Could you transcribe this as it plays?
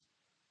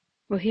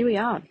Well, here we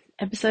are,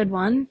 episode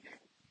 1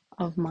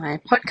 of my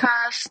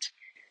podcast.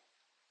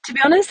 To be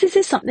honest, this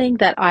is something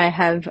that I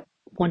have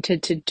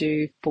wanted to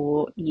do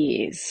for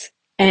years,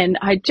 and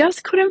I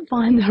just couldn't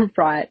find the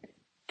right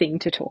thing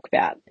to talk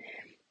about.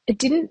 It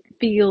didn't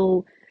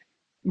feel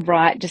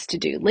right just to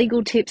do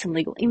legal tips and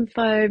legal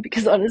info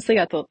because honestly,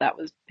 I thought that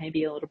was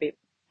maybe a little bit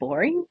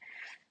boring.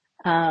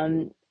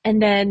 And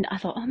then I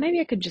thought, oh,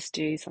 maybe I could just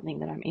do something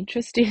that I'm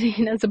interested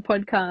in as a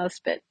podcast,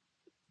 but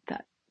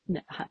that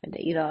never happened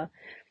either.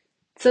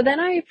 So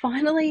then I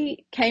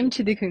finally came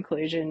to the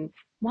conclusion,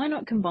 why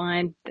not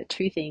combine the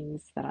two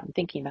things that I'm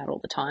thinking about all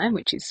the time,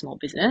 which is small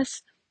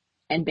business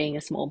and being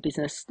a small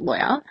business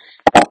lawyer,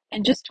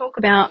 and just talk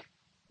about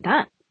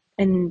that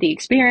and the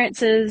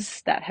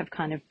experiences that have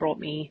kind of brought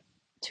me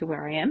to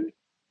where I am.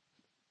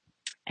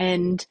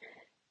 And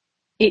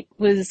it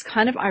was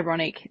kind of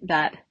ironic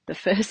that the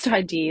first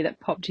idea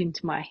that popped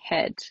into my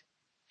head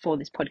for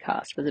this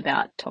podcast was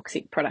about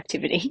toxic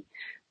productivity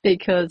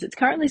because it's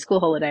currently school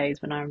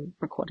holidays when I'm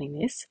recording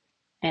this.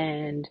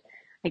 And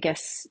I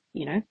guess,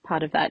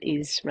 part of that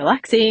is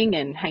relaxing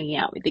and hanging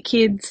out with the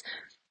kids.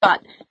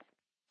 But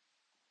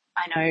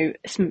I know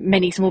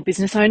many small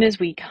business owners,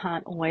 we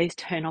can't always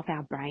turn off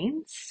our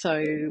brains.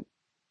 So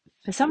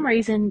for some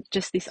reason,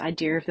 just this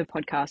idea of the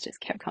podcast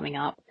just kept coming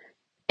up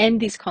and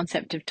this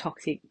concept of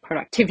toxic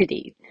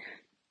productivity.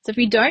 So if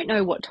you don't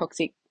know what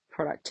toxic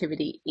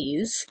productivity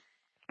is,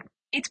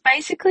 it's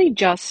basically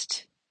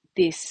just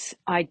this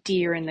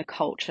idea in the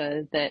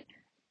culture that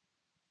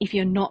if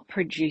you're not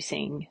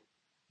producing,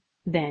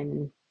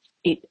 then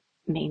it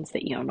means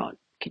that you're not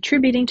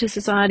contributing to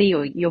society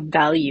or your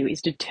value is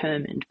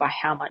determined by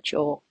how much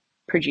you're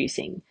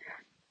producing.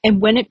 And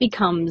when it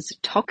becomes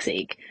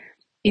toxic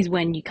is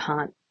when you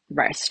can't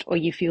rest or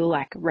you feel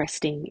like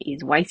resting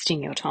is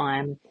wasting your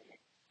time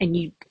and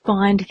you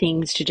find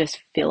things to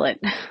just fill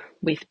it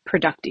with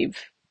productive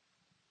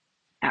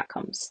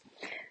outcomes.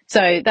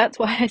 So that's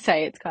why I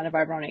say it's kind of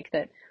ironic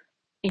that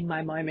in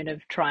my moment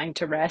of trying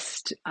to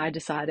rest, I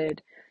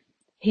decided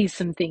here's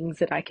some things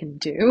that I can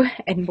do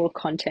and more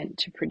content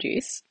to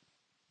produce.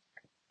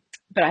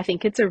 But I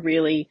think it's a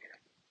really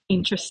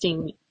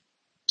interesting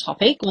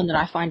topic, one that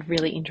I find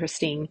really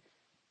interesting,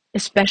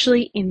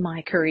 especially in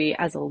my career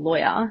as a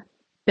lawyer,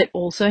 but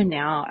also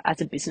now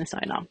as a business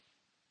owner.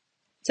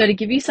 So to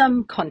give you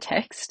some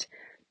context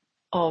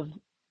of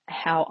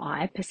how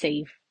I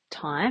perceive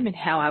time and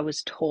how I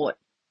was taught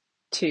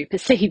to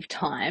perceive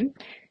time,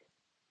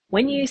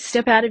 when you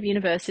step out of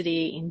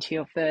university into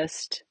your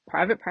first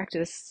private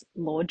practice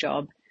law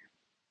job,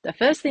 the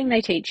first thing they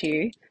teach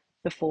you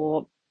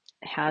before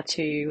how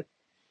to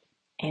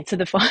answer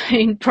the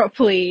phone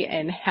properly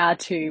and how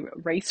to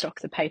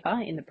restock the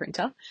paper in the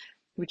printer,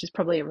 which is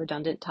probably a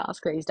redundant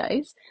task these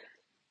days,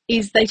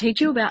 is they teach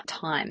you about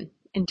time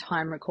and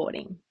time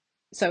recording.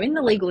 So in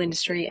the legal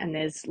industry, and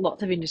there's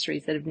lots of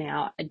industries that have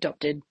now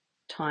adopted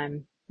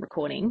time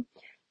recording,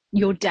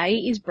 your day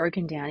is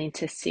broken down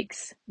into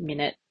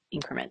 6-minute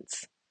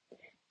increments.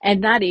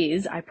 And that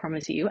is, I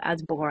promise you,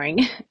 as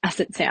boring as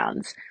it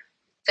sounds.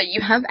 So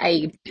you have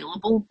a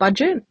billable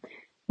budget,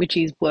 which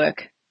is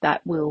work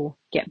that will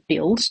get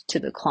billed to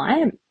the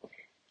client.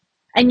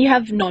 And you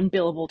have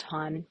non-billable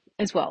time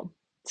as well.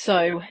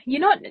 So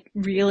you're not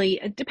really,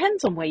 it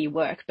depends on where you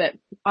work, but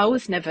I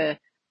was never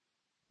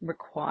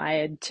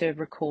required to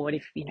record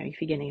if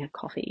you're getting a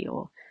coffee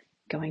or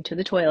going to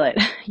the toilet.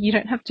 You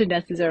don't have to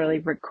necessarily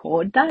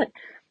record that,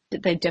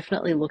 but they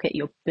definitely look at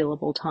your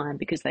billable time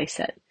because they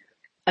set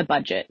a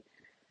budget.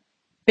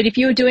 But if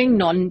you were doing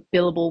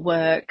non-billable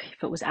work,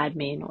 if it was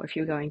admin or if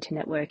you were going to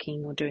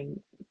networking or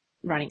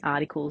running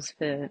articles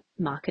for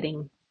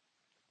marketing,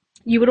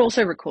 you would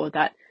also record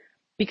that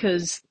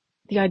because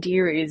the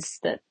idea is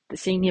that the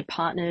senior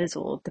partners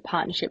or the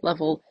partnership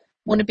level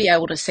want to be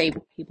able to see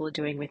what people are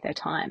doing with their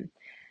time.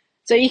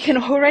 So you can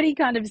already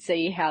kind of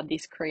see how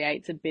this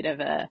creates a bit of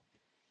a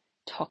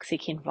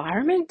toxic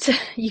environment,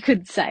 you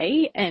could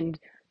say, and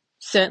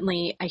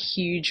certainly a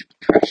huge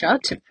pressure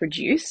to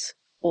produce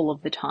all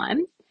of the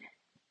time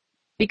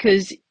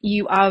because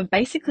you are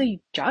basically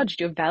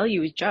judged, your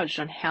value is judged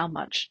on how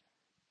much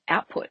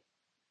output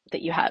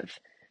that you have.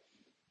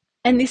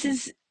 And this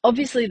is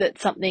obviously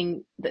that's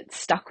something that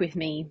stuck with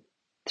me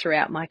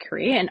throughout my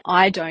career. And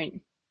I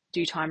don't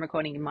do time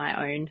recording in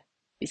my own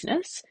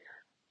business,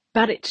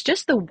 but it's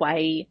just the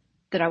way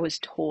that I was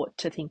taught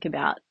to think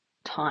about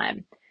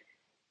time.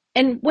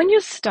 And when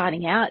you're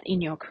starting out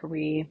in your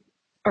career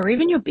or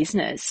even your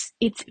business,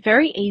 it's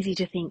very easy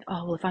to think,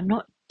 oh, well, if I'm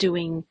not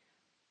doing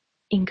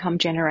income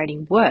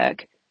generating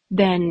work,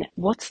 then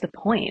what's the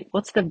point?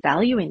 What's the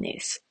value in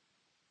this?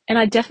 And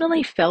I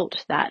definitely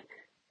felt that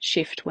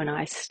shift when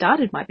I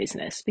started my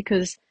business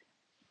because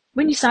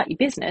when you start your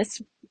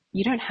business,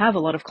 you don't have a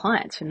lot of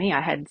clients. For me,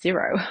 I had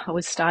zero. I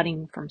was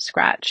starting from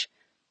scratch.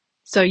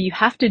 So you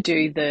have to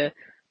do the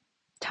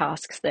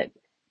tasks that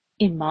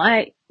in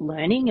my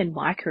learning and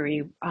my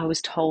career, I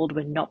was told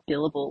were not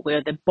billable,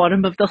 were the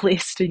bottom of the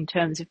list in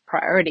terms of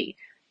priority,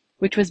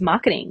 which was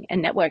marketing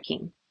and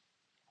networking.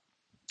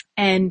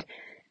 And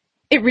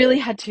it really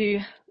had to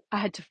I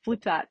had to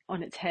flip that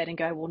on its head and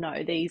go, well,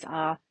 no, these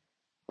are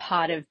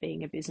part of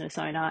being a business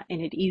owner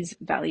and it is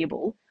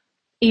valuable,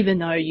 even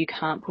though you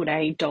can't put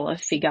a dollar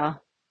figure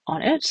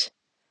on it.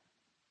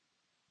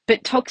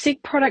 But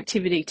toxic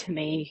productivity to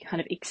me kind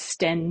of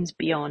extends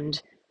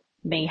beyond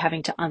me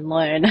having to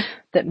unlearn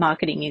that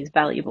marketing is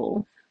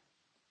valuable.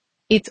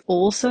 It's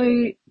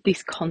also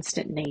this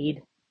constant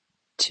need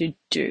to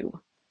do.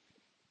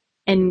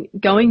 And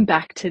going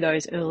back to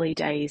those early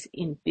days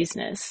in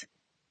business,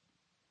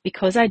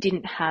 because I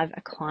didn't have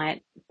a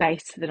client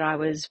base that I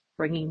was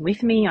bringing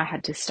with me, I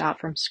had to start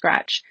from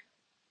scratch.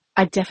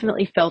 I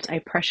definitely felt a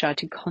pressure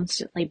to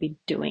constantly be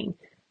doing,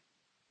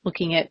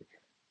 looking at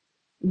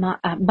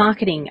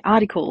marketing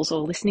articles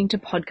or listening to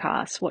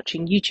podcasts,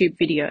 watching YouTube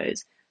videos,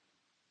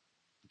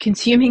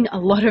 consuming a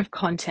lot of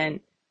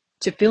content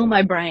to fill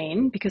my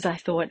brain because I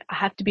thought I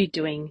have to be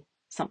doing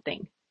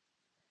something.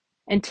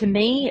 And to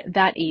me,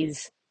 that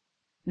is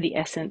the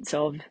essence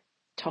of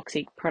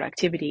toxic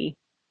productivity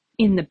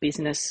in the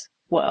business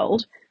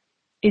world,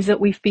 is that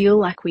we feel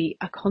like we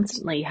are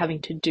constantly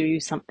having to do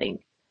something.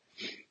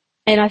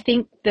 And I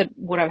think that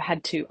what I've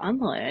had to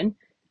unlearn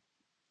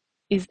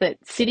is that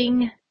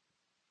sitting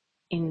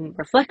in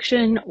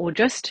reflection or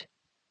just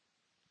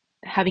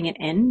having an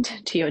end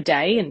to your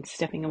day and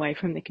stepping away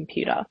from the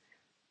computer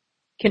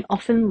can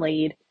often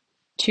lead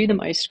to the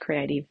most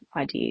creative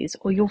ideas,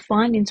 or you'll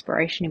find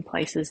inspiration in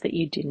places that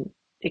you didn't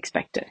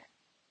expect it,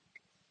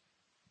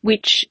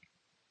 which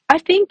I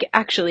think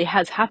actually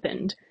has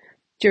happened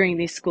during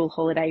this school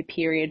holiday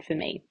period for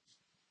me.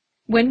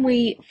 When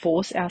we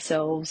force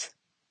ourselves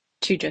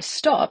to just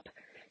stop,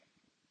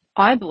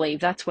 I believe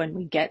that's when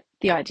we get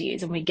the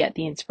ideas and we get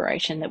the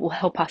inspiration that will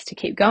help us to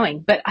keep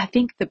going. But I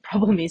think the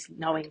problem is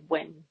knowing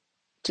when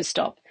to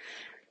stop.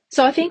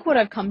 So I think what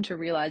I've come to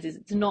realize is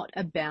it's not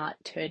about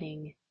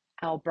turning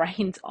our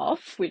brains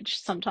off,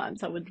 which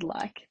sometimes I would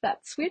like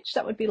that switch.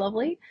 That would be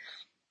lovely,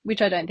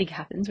 which I don't think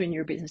happens when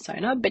you're a business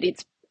owner, but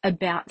it's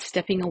about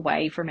stepping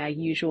away from our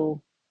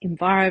usual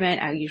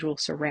environment, our usual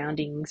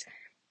surroundings,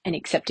 and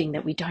accepting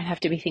that we don't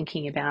have to be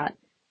thinking about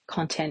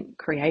content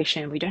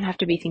creation. We don't have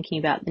to be thinking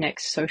about the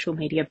next social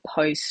media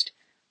post,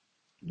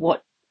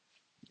 what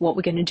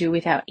we're going to do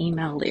with our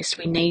email list.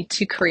 We need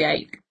to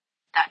create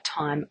that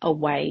time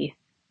away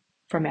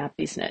from our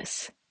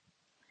business.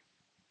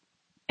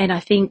 And I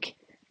think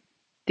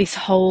this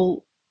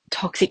whole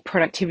toxic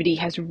productivity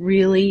has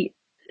really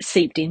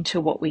seeped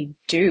into what we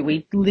do.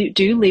 We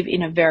do live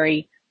in a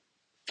very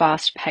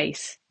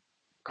fast-paced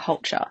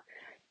culture.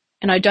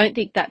 And I don't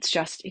think that's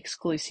just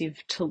exclusive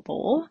to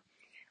law.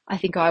 I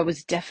think I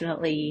was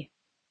definitely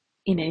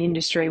in an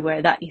industry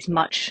where that is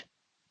much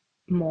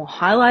more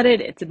highlighted.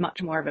 It's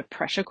much more of a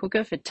pressure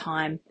cooker for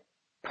time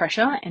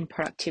pressure and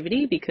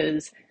productivity,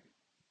 because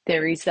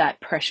there is that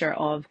pressure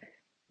of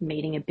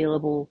meeting a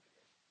billable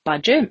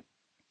budget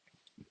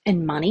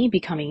and money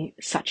becoming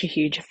such a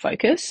huge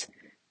focus.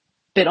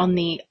 But on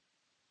the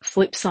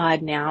flip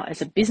side now,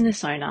 as a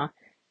business owner,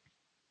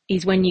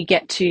 is when you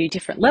get to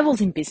different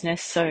levels in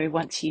business. So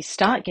once you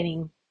start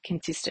getting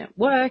consistent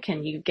work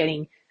and you're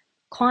getting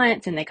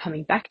clients and they're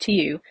coming back to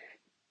you,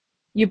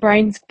 your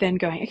brain's then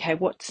going, okay,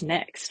 what's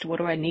next? What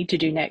do I need to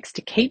do next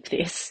to keep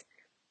this?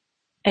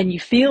 And you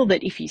feel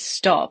that if you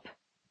stop,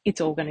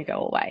 it's all going to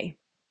go away.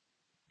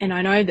 And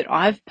I know that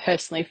I've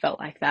personally felt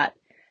like that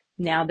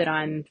now that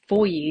I'm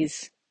 4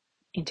 years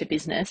into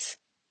business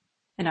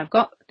and I've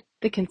got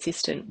the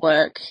consistent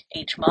work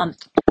each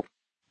month.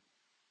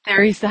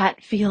 There is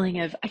that feeling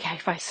of, okay,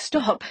 if I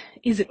stop,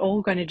 is it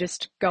all going to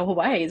just go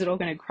away? Is it all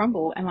going to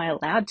crumble? Am I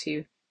allowed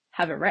to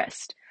have a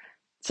rest?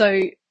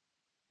 So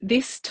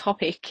this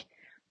topic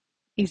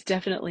is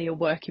definitely a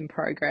work in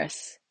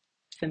progress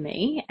for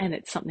me. And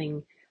it's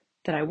something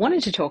that I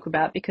wanted to talk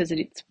about because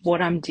it's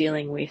what I'm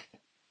dealing with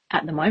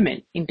at the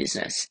moment in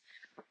business.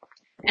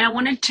 And I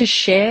wanted to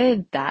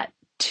share that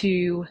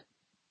to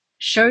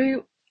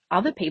show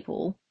other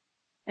people,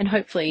 and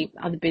hopefully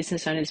other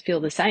business owners feel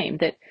the same,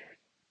 that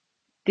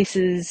this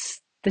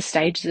is the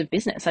stages of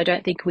business. I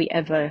don't think we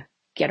ever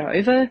get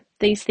over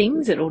these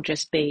things. It'll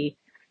just be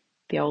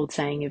the old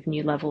saying of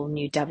new level,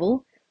 new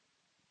devil.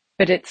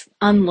 But it's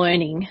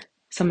unlearning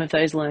some of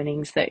those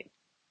learnings that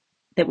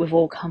we've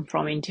all come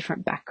from in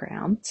different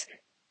backgrounds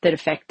that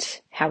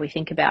affect how we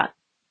think about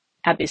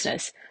our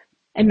business.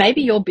 And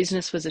maybe your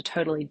business was a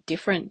totally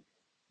different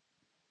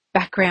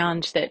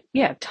background that,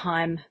 yeah,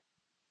 time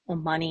or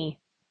money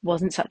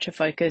wasn't such a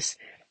focus,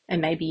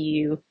 and maybe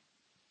you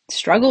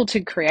struggled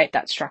to create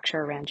that structure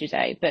around your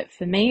day. But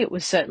for me, it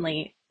was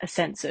certainly a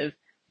sense of,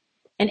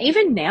 and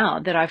even now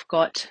that I've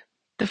got,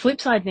 the flip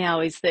side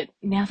now is that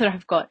now that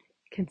I've got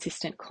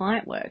consistent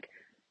client work,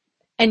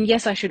 and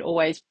yes, I should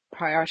always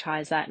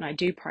prioritize that, and I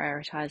do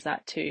prioritize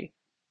that to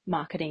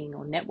marketing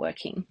or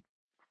networking.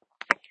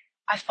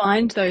 I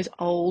find those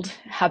old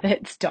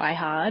habits die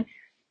hard.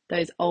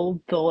 Those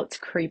old thoughts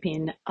creep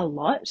in a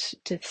lot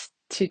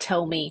to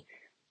tell me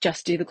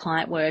just do the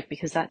client work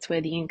because that's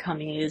where the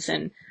income is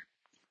and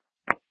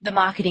the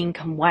marketing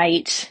can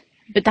wait.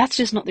 But that's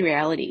just not the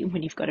reality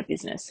when you've got a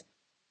business.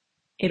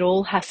 It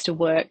all has to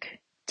work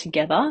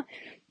together,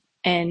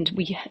 and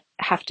we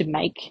have to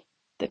make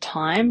the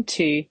time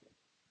to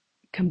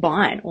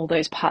combine all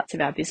those parts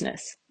of our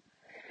business.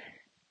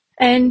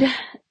 And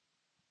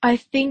I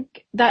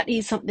think that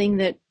is something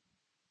that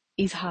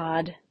is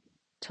hard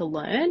to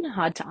learn,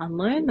 hard to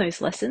unlearn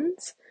those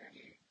lessons.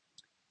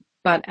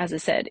 But as I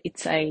said,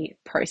 it's a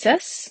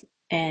process,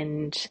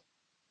 and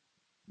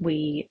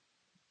we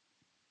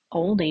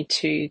all need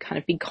to kind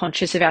of be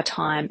conscious of our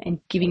time and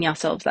giving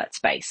ourselves that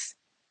space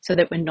so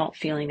that we're not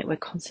feeling that we're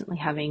constantly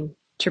having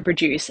to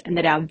produce, and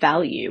that our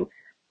value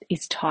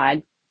is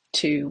tied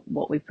to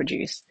what we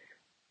produce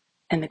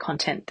and the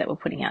content that we're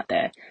putting out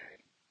there.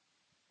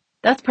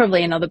 That's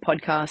probably another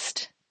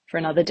podcast for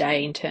another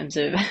day in terms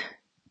of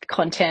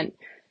content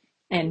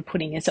and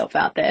putting yourself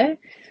out there.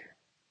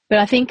 But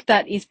I think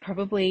that is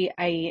probably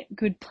a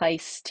good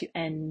place to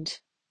end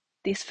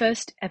this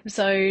first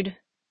episode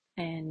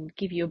and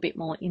give you a bit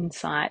more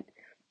insight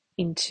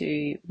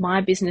into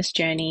my business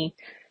journey.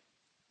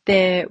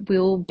 There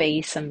will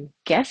be some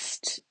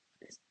guests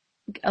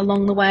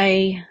along the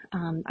way.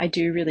 I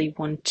do really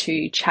want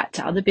to chat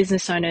to other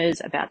business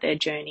owners about their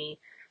journey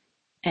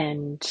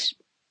and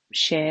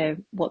share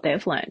what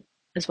they've learned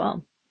as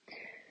well.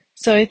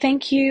 So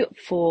thank you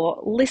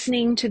for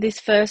listening to this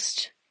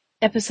first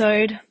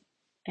episode,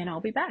 and I'll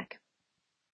be back.